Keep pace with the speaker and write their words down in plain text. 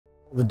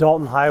The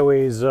Dalton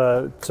Highway is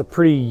it's a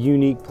pretty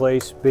unique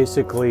place.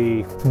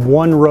 Basically,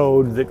 one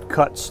road that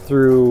cuts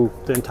through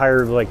the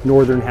entire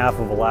northern half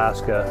of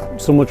Alaska.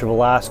 So much of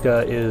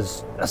Alaska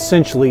is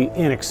essentially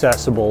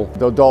inaccessible.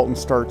 The Dalton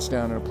starts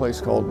down in a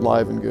place called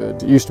Live and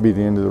Good. It used to be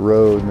the end of the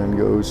road and then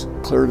goes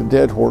clear to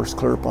Dead Horse,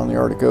 clear up on the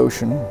Arctic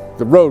Ocean.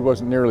 The road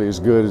wasn't nearly as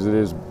good as it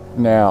is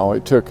now.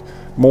 It took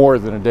more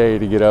than a day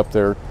to get up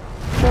there.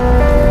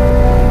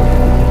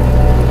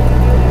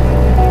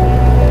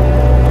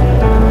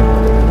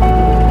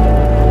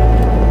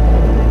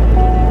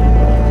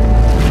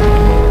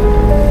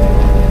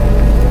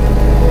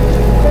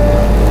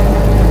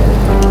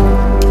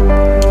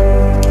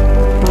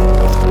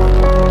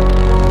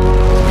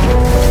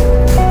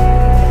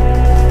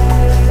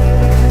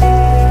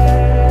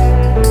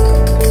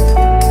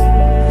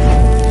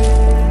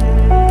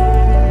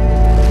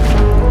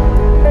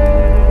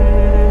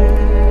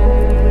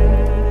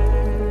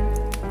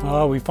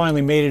 We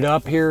finally made it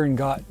up here and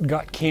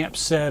got camp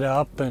set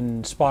up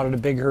and spotted a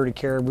big herd of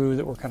caribou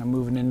that were kind of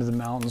moving into the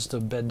mountains to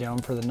bed down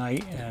for the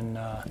night. And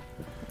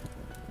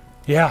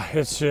yeah,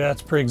 it's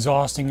pretty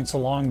exhausting. It's a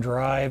long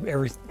drive.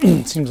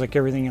 It seems like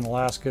everything in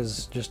Alaska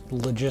is just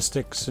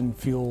logistics and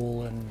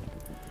fuel and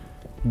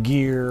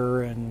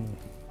gear, and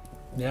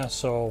yeah,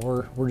 so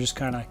we're just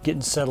kind of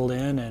getting settled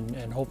in,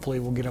 and hopefully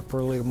we'll get up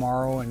early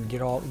tomorrow and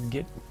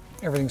get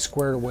everything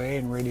squared away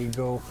and ready to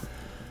go.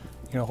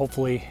 You know,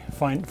 hopefully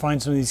find some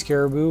of these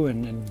caribou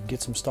and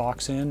get some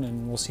stalks in,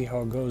 and we'll see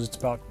how it goes. It's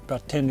about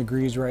 10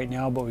 degrees right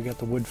now, but we got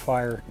the wood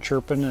fire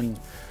chirping and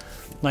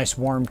nice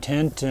warm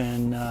tent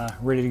and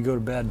ready to go to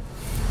bed.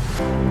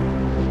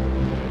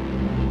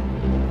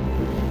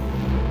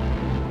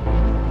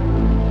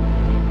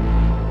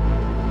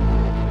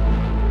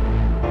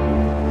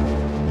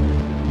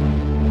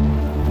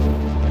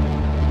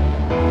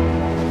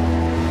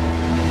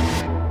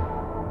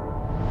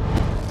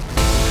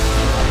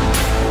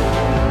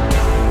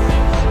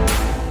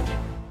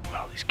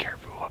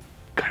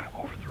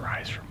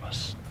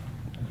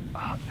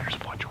 There's a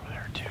bunch over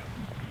there too.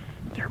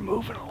 They're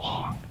moving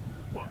along.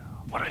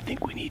 What I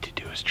think we need to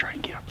do is try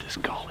and get up this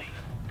gully,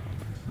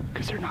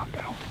 because I don't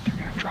think they're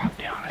going to drop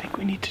down. I think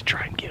we need to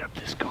try and get up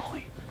this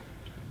gully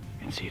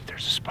and see if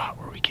there's a spot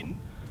where we can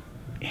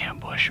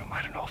ambush them.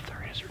 I don't know if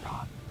there is or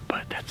not,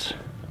 but that's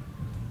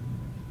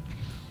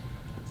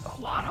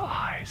a lot of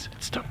eyes.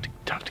 It's tough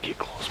to get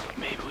close, but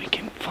maybe we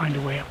can find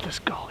a way up this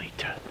gully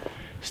to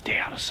stay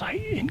out of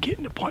sight and get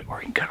in a point where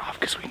we can cut off,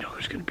 because we know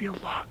there's going to be a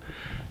lot.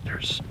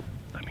 There's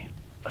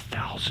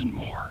 1,000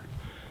 more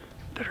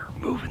that are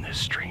moving this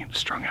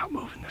strung out,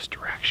 moving this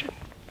direction.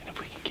 And if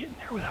we can get in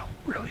there without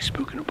really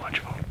spooking a bunch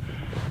of them,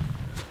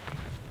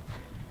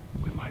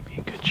 we might be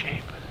in good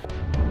shape.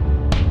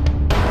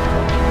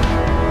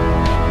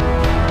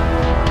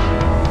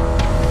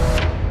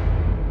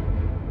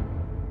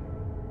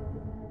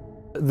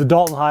 The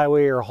Dalton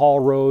Highway, or haul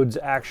roads,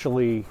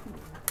 actually,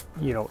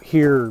 you know,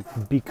 here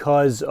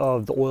because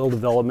of the oil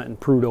development in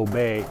Prudhoe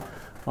Bay,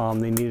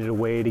 they needed a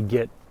way to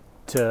get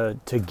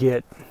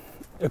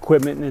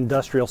equipment and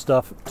industrial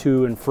stuff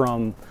to and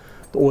from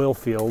the oil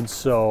fields,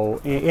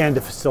 so and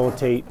to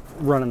facilitate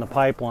running the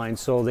pipeline.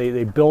 So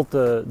they built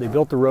the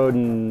road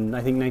in, I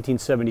think,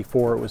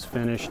 1974. It was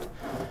finished,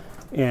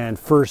 and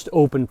first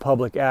opened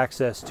public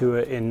access to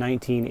it in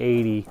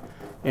 1980,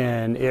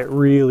 and it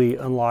really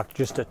unlocked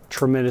just a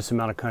tremendous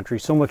amount of country.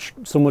 So much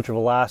of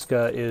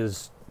Alaska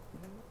is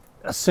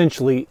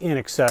essentially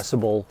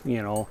inaccessible.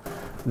 You know,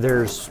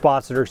 there's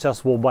spots that are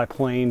accessible by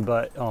plane,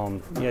 but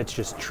yeah, it's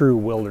just true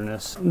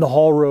wilderness. The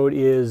haul road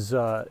is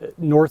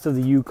north of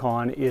the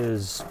Yukon,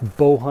 is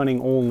bow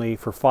hunting only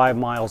for 5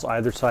 miles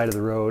either side of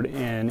the road,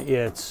 and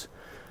it's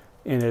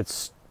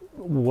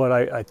what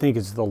I think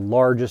is the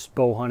largest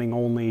bow hunting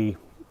only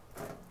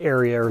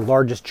area, or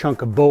largest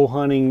chunk of bow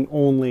hunting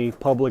only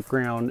public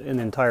ground in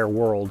the entire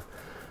world.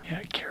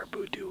 Yeah,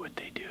 caribou do what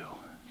they do.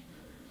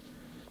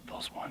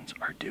 Those ones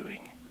are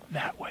doing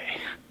that way.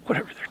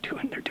 Whatever they're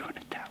doing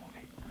it that way.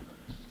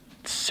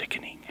 It's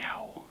sickening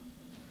how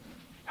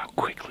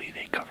quickly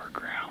they cover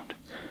ground.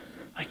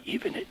 Like,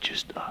 even at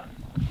just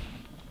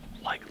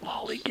like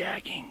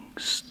lollygagging,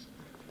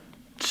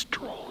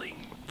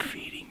 strolling,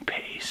 feeding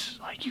pace,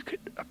 like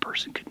a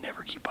person could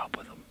never keep up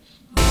with them.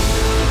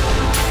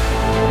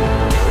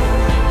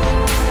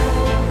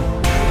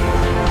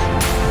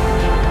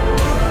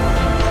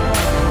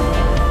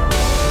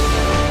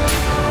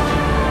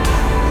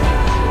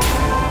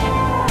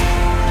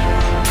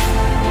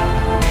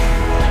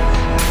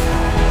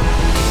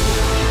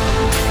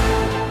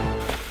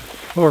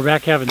 Well, we're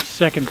back having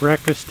second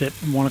breakfast at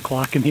 1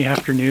 o'clock in the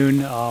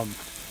afternoon.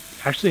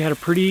 Actually had a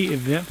pretty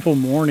eventful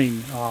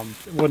morning.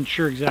 Wasn't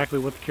sure exactly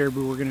what the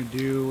caribou were going to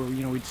do.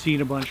 You know, we'd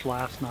seen a bunch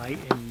last night,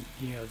 and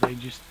you know,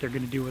 they're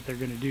going to do what they're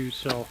going to do.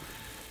 So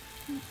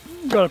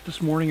got up this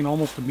morning and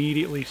almost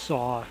immediately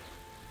saw,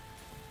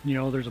 you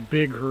know, there's a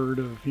big herd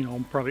of, you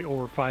know, probably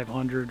over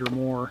 500 or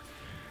more,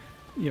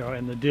 you know,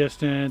 in the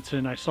distance.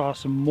 And I saw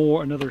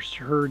another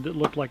herd that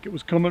looked like it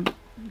was coming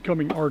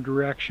our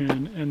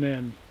direction, and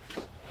then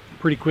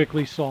pretty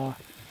quickly saw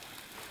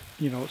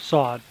you know,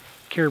 saw a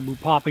caribou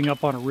popping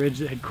up on a ridge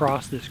that had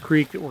crossed this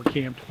creek that we're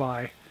camped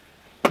by,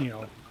 you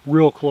know,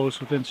 real close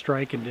within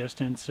striking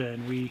distance,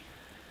 and we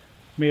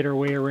made our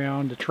way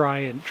around to try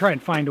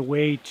and find a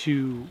way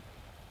to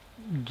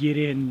get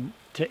in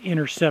to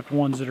intercept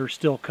ones that are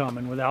still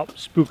coming without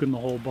spooking the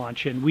whole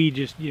bunch. And we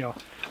just, you know,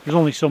 there's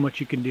only so much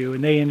you can do,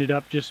 and they ended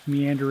up just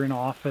meandering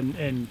off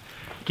and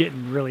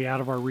getting really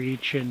out of our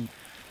reach, and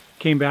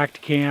came back to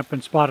camp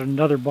and spotted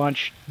another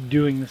bunch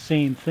doing the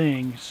same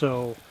thing.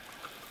 So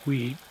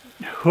we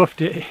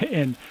hoofed it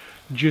and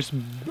just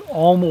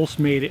almost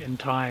made it in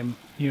time.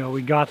 You know,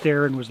 we got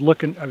there and I was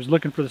looking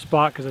for the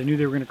spot because I knew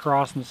they were going to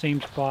cross in the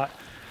same spot.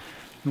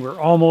 And we're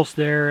almost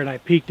there, and I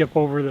peeked up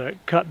over the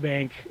cut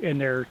bank, and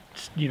they're,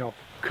 you know,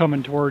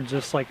 coming towards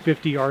us like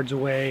 50 yards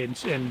away,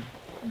 and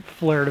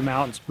flared them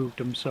out and spooked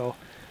them. So,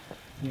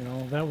 you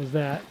know, that was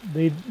that.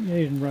 They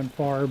didn't run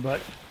far,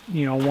 but,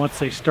 you know, once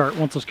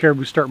those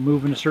caribou start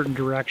moving a certain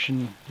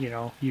direction, you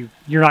know,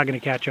 you're not going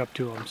to catch up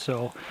to them.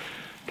 So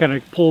kind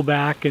of pull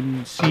back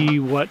and see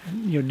what,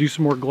 you know, do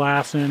some more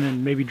glassing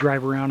and maybe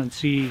drive around and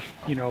see,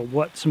 you know,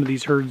 what some of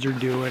these herds are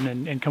doing,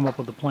 and come up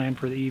with a plan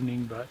for the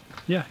evening. But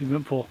yeah,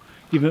 eventful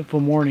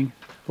morning,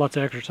 lots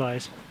of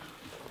exercise.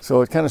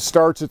 So it kind of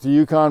starts at the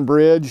Yukon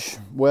Bridge.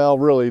 Well,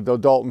 really, though,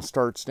 Dalton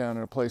starts down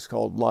in a place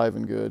called Live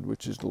and Good,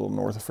 which is a little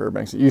north of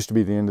Fairbanks. It used to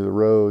be the end of the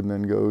road, and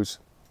then goes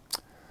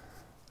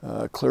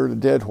clear to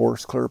Dead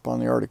Horse, clear up on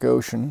the Arctic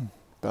Ocean,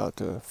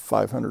 about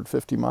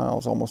 550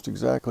 miles, almost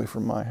exactly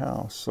from my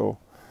house. So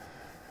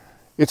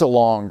it's a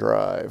long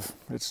drive.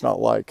 It's not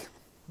like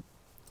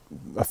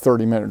a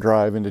 30-minute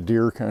drive into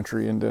deer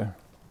country, into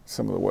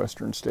some of the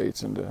western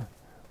states, into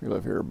we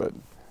live here, but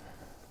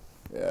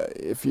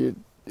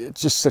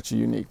it's just such a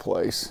unique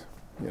place.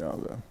 You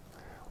know,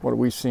 what have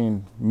we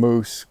seen?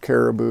 Moose,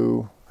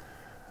 caribou.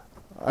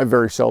 I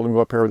very seldom go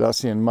up here without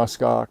seeing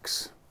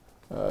muskox,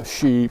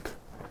 sheep.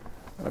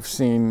 I've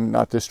seen,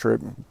 not this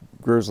trip,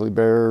 grizzly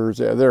bears.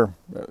 Yeah,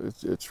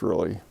 it's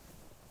really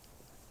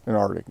an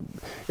Arctic.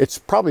 It's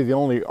probably the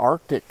only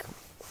Arctic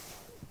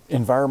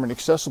environment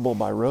accessible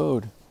by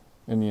road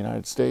in the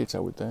United States, I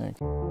would think.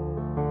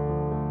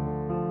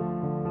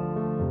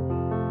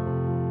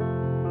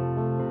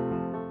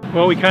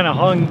 Well, we kind of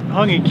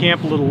hung in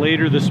camp a little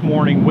later this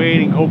morning,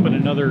 waiting, hoping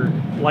another,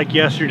 like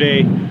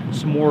yesterday,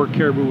 some more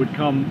caribou would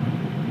come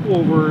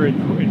over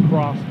and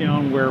cross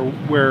down where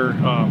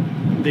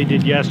they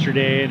did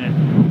yesterday,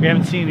 and we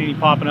haven't seen any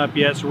popping up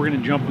yet. So we're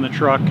going to jump in the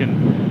truck,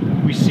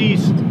 and we see,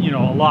 you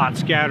know, a lot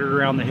scattered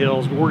around the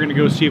hills. But we're going to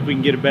go see if we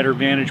can get a better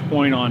vantage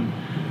point on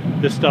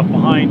this stuff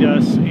behind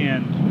us,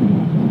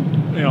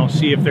 and, you know,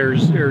 see if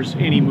there's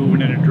any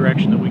movement in a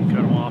direction that we can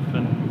cut them off,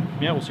 and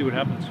yeah, we'll see what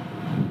happens.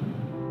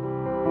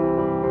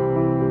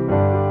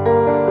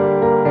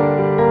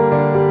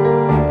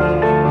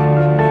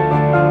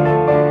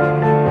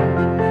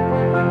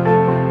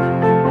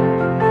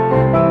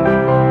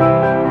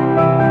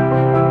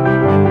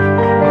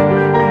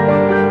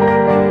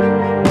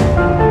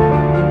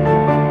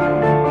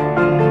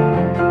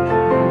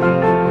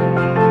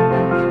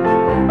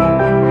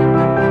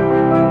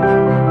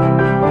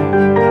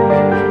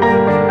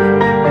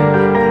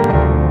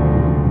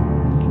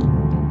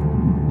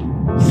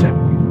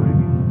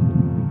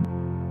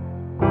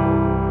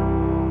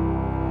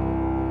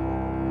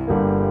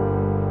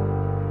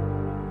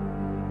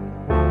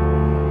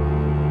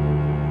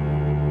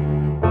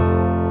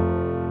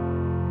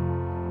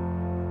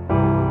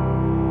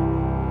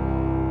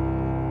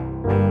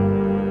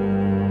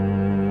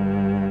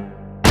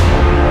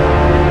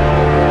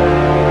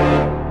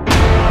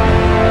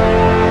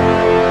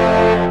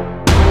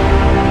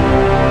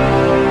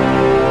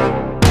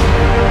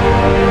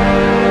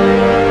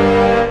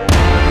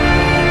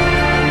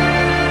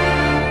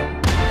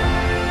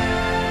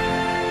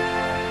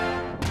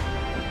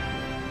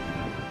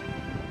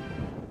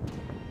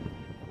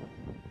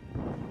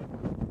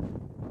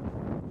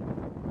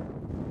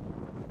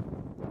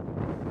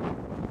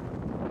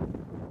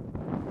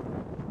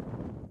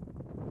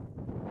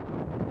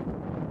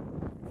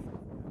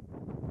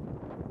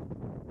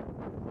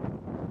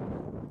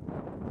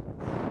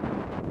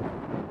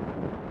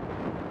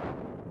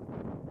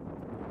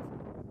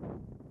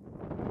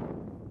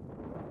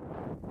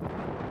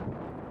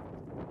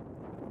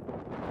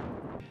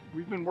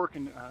 We've been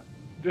working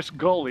this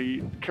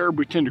gully.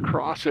 Caribou tend to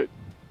cross it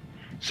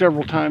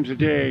several times a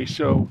day,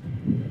 so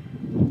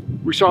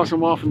we saw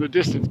some off in the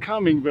distance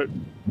coming, but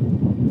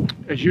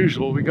as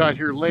usual, we got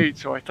here late,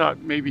 so I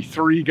thought maybe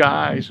 3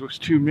 guys was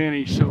too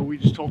many, so we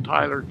just told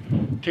Tyler,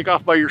 take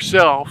off by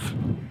yourself,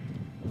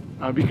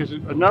 because a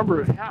number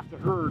of half the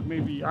herd,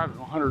 maybe, I don't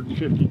know,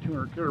 150,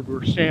 200 caribou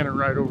are standing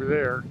right over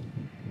there.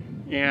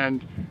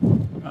 And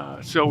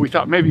so we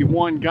thought maybe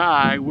one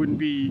guy wouldn't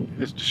be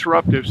as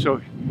disruptive,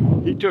 so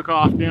he took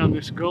off down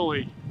this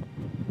gully,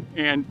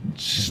 and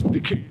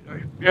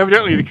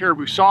evidently the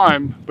caribou saw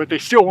him, but they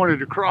still wanted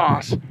to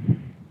cross,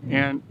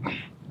 and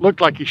looked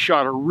like he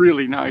shot a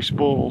really nice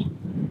bull.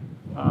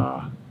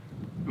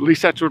 At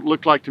least that's what it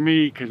looked like to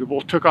me, because the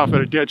bull took off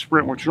at a dead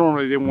sprint, which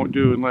normally they won't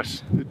do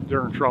unless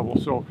they're in trouble.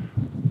 So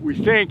we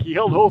think he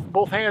held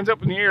both hands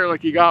up in the air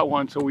like he got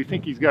one, so we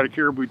think he's got a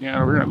caribou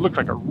down over here. It looked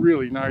like a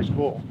really nice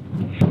bull.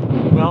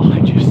 Well, I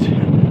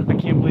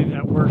can't believe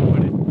that worked,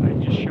 but I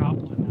just shot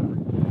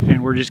one,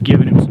 and we're just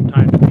giving him some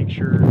time to make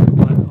sure.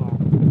 But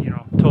you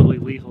know, totally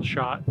lethal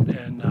shot,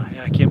 and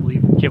yeah, I can't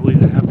believe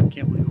that happened.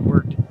 Can't believe it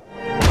worked.